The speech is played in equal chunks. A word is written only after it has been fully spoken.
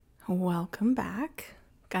Welcome back,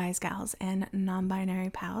 guys, gals, and non-binary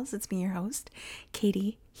pals. It's me, your host,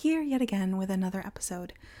 Katie, here yet again with another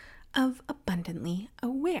episode of Abundantly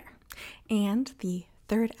Aware, and the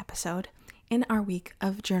third episode in our week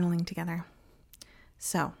of journaling together.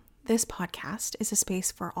 So, this podcast is a space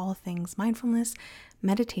for all things mindfulness,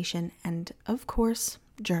 meditation, and, of course,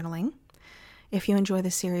 journaling. If you enjoy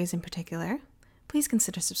this series in particular, please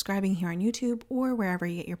consider subscribing here on YouTube or wherever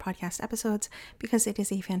you get your podcast episodes, because it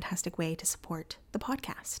is a fantastic way to support the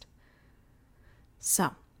podcast.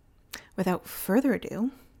 So, without further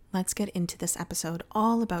ado, let's get into this episode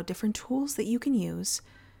all about different tools that you can use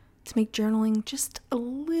to make journaling just a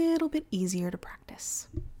little bit easier to practice.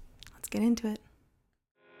 Let's get into it.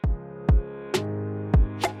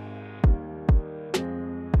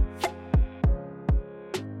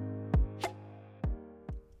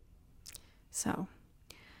 So,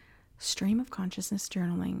 stream of consciousness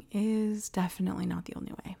journaling is definitely not the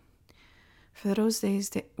only way. For those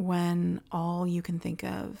days when all you can think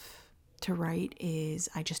of to write is,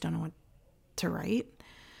 I just don't know what to write,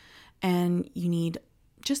 and you need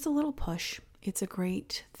just a little push, it's a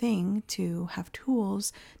great thing to have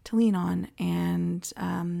tools to lean on and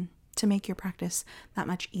to make your practice that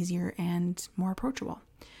much easier and more approachable.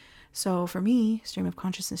 So for me, stream of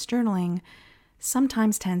consciousness journaling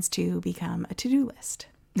sometimes tends to become a to-do list.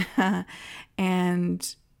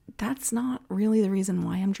 And that's not really the reason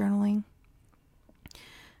why I'm journaling.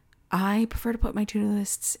 I prefer to put my to-do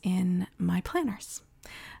lists in my planners,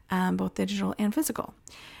 both digital and physical.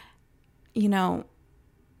 And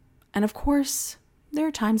of course, there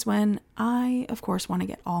are times when I, of course, want to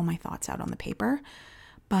get all my thoughts out on the paper,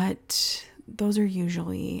 but those are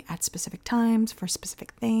usually at specific times for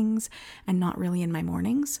specific things and not really in my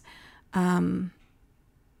mornings.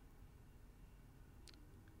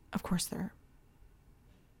 Of course,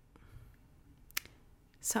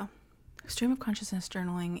 So, stream of consciousness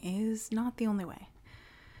journaling is not the only way.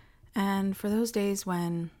 And for those days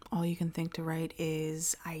when all you can think to write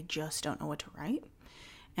is, I just don't know what to write,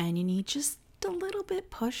 and you need just a little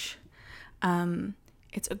bit push,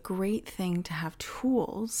 it's a great thing to have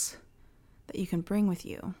tools that you can bring with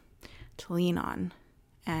you to lean on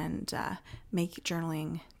and make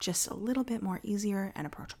journaling just a little bit more easier and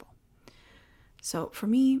approachable. So for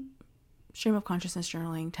me, stream of consciousness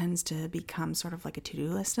journaling tends to become sort of like a to-do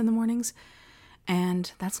list in the mornings,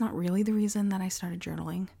 and that's not really the reason that I started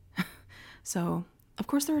journaling. So, of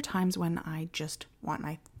course, there are times when I just want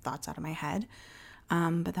my thoughts out of my head,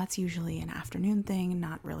 but that's usually an afternoon thing,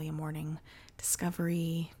 not really a morning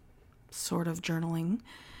discovery sort of journaling,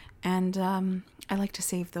 and I like to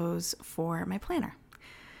save those for my planner.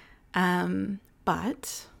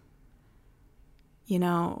 But,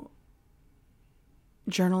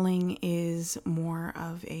 journaling is more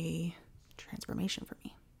of a transformation for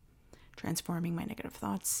me, transforming my negative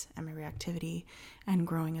thoughts and my reactivity and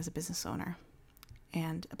growing as a business owner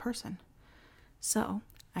and a person. So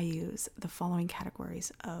I use the following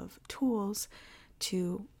categories of tools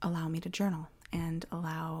to allow me to journal and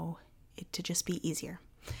allow it to just be easier.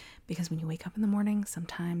 Because when you wake up in the morning,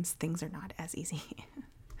 sometimes things are not as easy.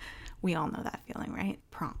 We all know that feeling, right?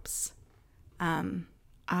 Prompts.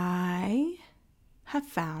 I have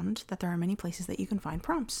found that there are many places that you can find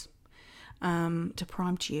prompts to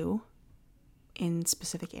prompt you in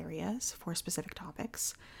specific areas for specific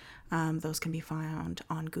topics. Those can be found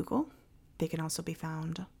on Google. They can also be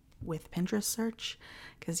found with Pinterest search,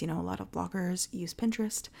 because, a lot of bloggers use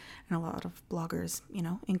Pinterest, and a lot of bloggers,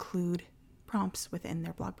 include prompts within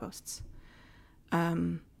their blog posts.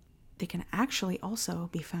 They can actually also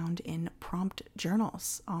be found in prompt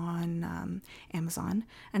journals on Amazon,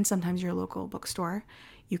 and sometimes your local bookstore.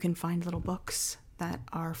 You can find little books that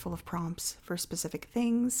are full of prompts for specific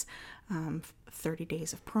things, 30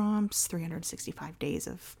 days of prompts, 365 days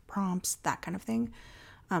of prompts, that kind of thing.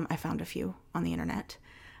 I found a few on the internet.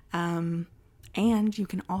 And you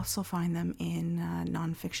can also find them in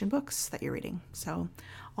nonfiction books that you're reading. So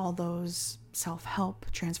all those self-help,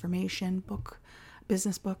 transformation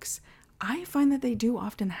business books, I find that they do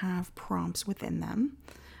often have prompts within them.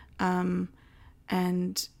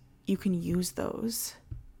 And you can use those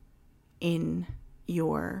in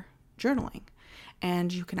your journaling.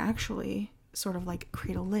 And you can actually sort of like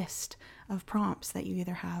create a list of prompts that you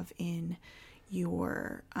either have in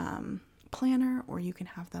your planner, or you can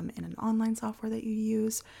have them in an online software that you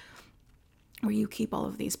use, where you keep all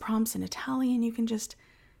of these prompts in a tally, and you can just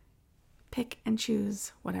pick and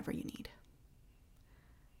choose whatever you need.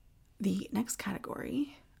 The next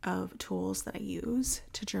category of tools that I use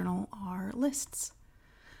to journal are lists.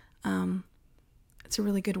 It's a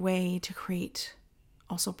really good way to create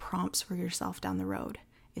also prompts for yourself down the road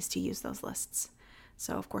is to use those lists.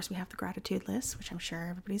 So, of course, we have the gratitude list, which I'm sure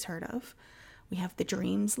everybody's heard of. We have the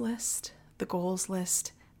dreams list, the goals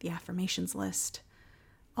list, the affirmations list,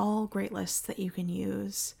 all great lists that you can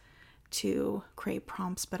use to create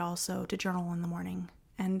prompts, but also to journal in the morning.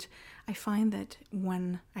 And I find that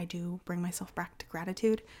when I do bring myself back to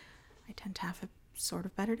gratitude, I tend to have a sort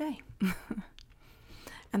of better day.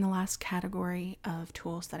 And the last category of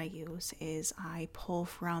tools that I use is I pull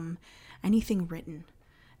from anything written.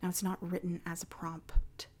 Now, it's not written as a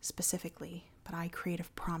prompt specifically, but I create a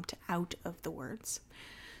prompt out of the words.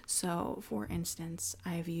 So, for instance,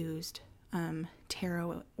 I've used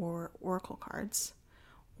tarot or oracle cards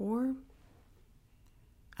or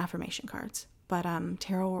affirmation cards, but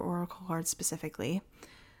tarot or oracle cards specifically.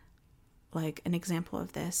 Like an example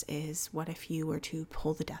of this is, what if you were to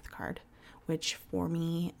pull the death card, which for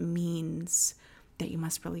me means that you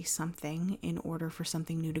must release something in order for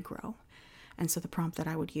something new to grow. And so the prompt that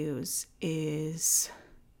I would use is,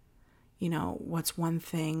 what's one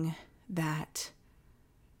thing that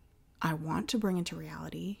I want to bring into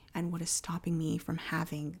reality and what is stopping me from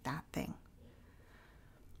having that thing?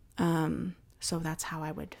 So that's how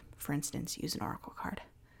I would, for instance, use an oracle card.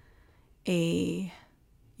 You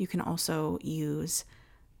can also use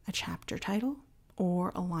a chapter title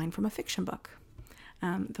or a line from a fiction book.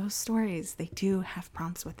 Those stories, they do have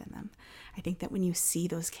prompts within them. I think that when you see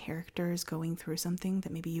those characters going through something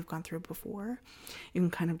that maybe you've gone through before, you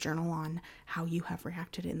can kind of journal on how you have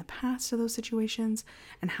reacted in the past to those situations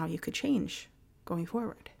and how you could change going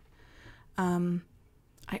forward.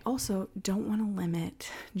 I also don't want to limit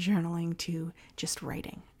journaling to just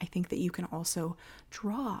writing. I think that you can also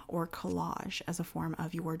draw or collage as a form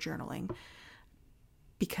of your journaling,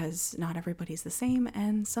 because not everybody's the same,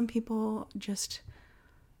 and some people just,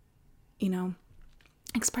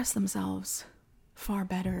 express themselves far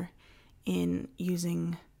better in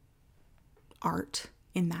using art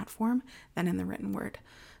in that form than in the written word.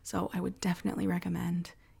 So I would definitely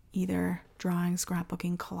recommend either drawing,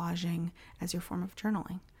 scrapbooking, collaging as your form of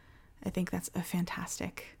journaling. I think that's a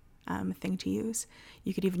fantastic thing to use.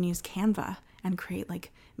 You could even use Canva and create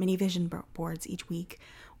like mini vision boards each week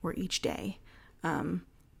or each day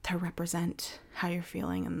to represent how you're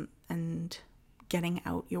feeling and getting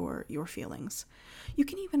out your feelings. You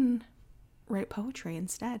can even write poetry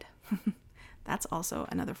instead. That's also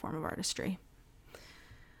another form of artistry.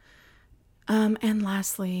 And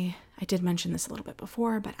lastly, I did mention this a little bit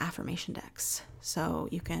before, but affirmation decks. So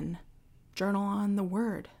you can journal on the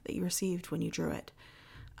word that you received when you drew it,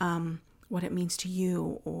 what it means to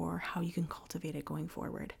you, or how you can cultivate it going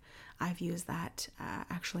forward. I've used that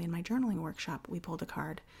actually in my journaling workshop. We pulled a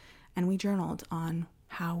card and we journaled on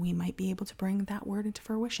how we might be able to bring that word into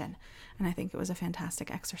fruition. And I think it was a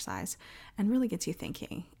fantastic exercise and really gets you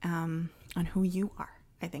thinking on who you are,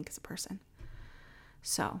 I think, as a person.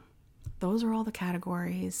 So those are all the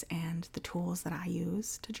categories and the tools that I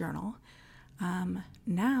use to journal.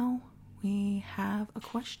 Now we have a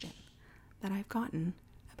question that I've gotten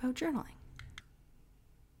about journaling.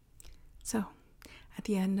 So at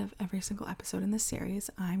the end of every single episode in this series,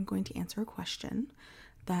 I'm going to answer a question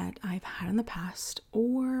that I've had in the past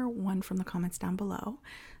or one from the comments down below.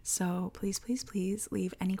 So please, please, please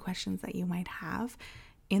leave any questions that you might have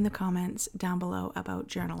in the comments down below about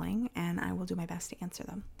journaling, and I will do my best to answer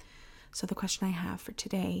them. So the question I have for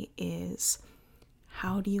today is,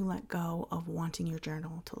 how do you let go of wanting your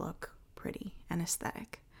journal to look pretty and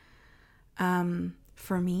aesthetic?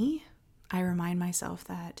 For me, I remind myself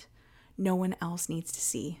that no one else needs to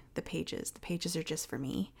see the pages. The pages are just for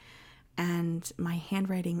me, and my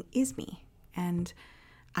handwriting is me. And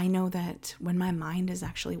I know that when my mind is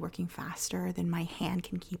actually working faster than my hand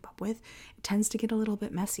can keep up with, it tends to get a little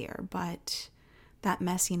bit messier, but that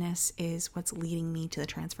messiness is what's leading me to the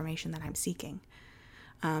transformation that I'm seeking.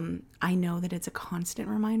 I know that it's a constant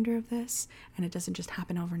reminder of this, and it doesn't just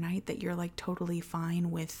happen overnight, that you're like totally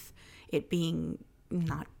fine with it being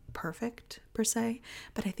not perfect per se,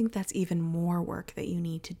 but I think that's even more work that you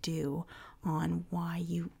need to do on why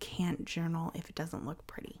you can't journal if it doesn't look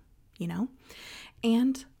pretty,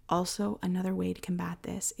 And also another way to combat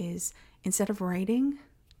this is, instead of writing,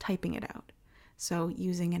 typing it out. So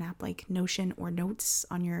using an app like Notion or Notes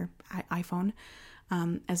on your iPhone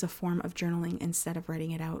as a form of journaling instead of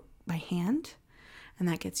writing it out by hand. And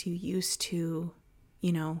that gets you used to,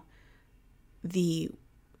 the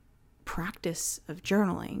practice of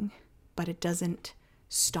journaling, but it doesn't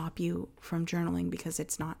stop you from journaling because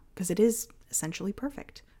it is essentially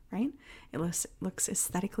perfect, right? It looks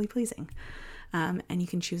aesthetically pleasing. And you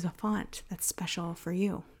can choose a font that's special for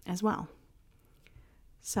you as well.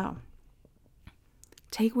 So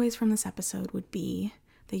takeaways from this episode would be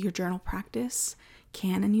that your journal practice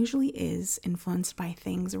can and usually is influenced by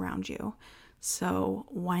things around you. So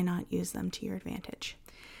why not use them to your advantage?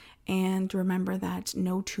 And remember that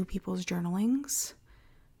no two people's journalings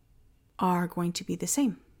are going to be the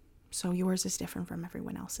same. So yours is different from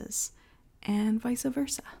everyone else's, and vice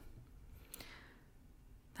versa.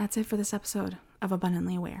 That's it for this episode of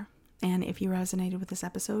Abundantly Aware. And if you resonated with this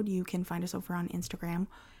episode, you can find us over on Instagram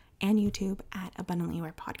and YouTube at Abundantly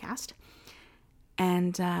Aware Podcast.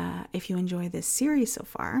 And if you enjoy this series so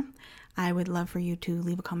far, I would love for you to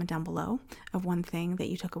leave a comment down below of one thing that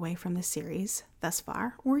you took away from this series thus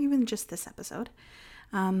far, or even just this episode.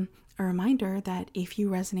 A reminder that if you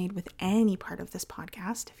resonate with any part of this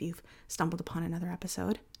podcast, if you've stumbled upon another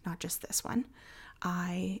episode, not just this one,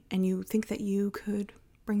 and you think that you could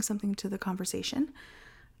bring something to the conversation,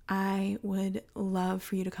 I would love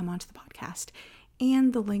for you to come onto the podcast.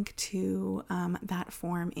 And the link to that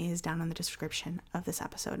form is down in the description of this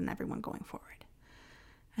episode and everyone going forward.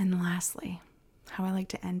 And lastly, how I like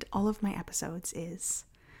to end all of my episodes is,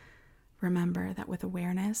 remember that with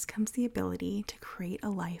awareness comes the ability to create a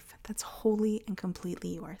life that's wholly and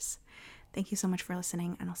completely yours. Thank you so much for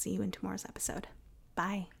listening, and I'll see you in tomorrow's episode.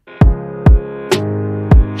 Bye.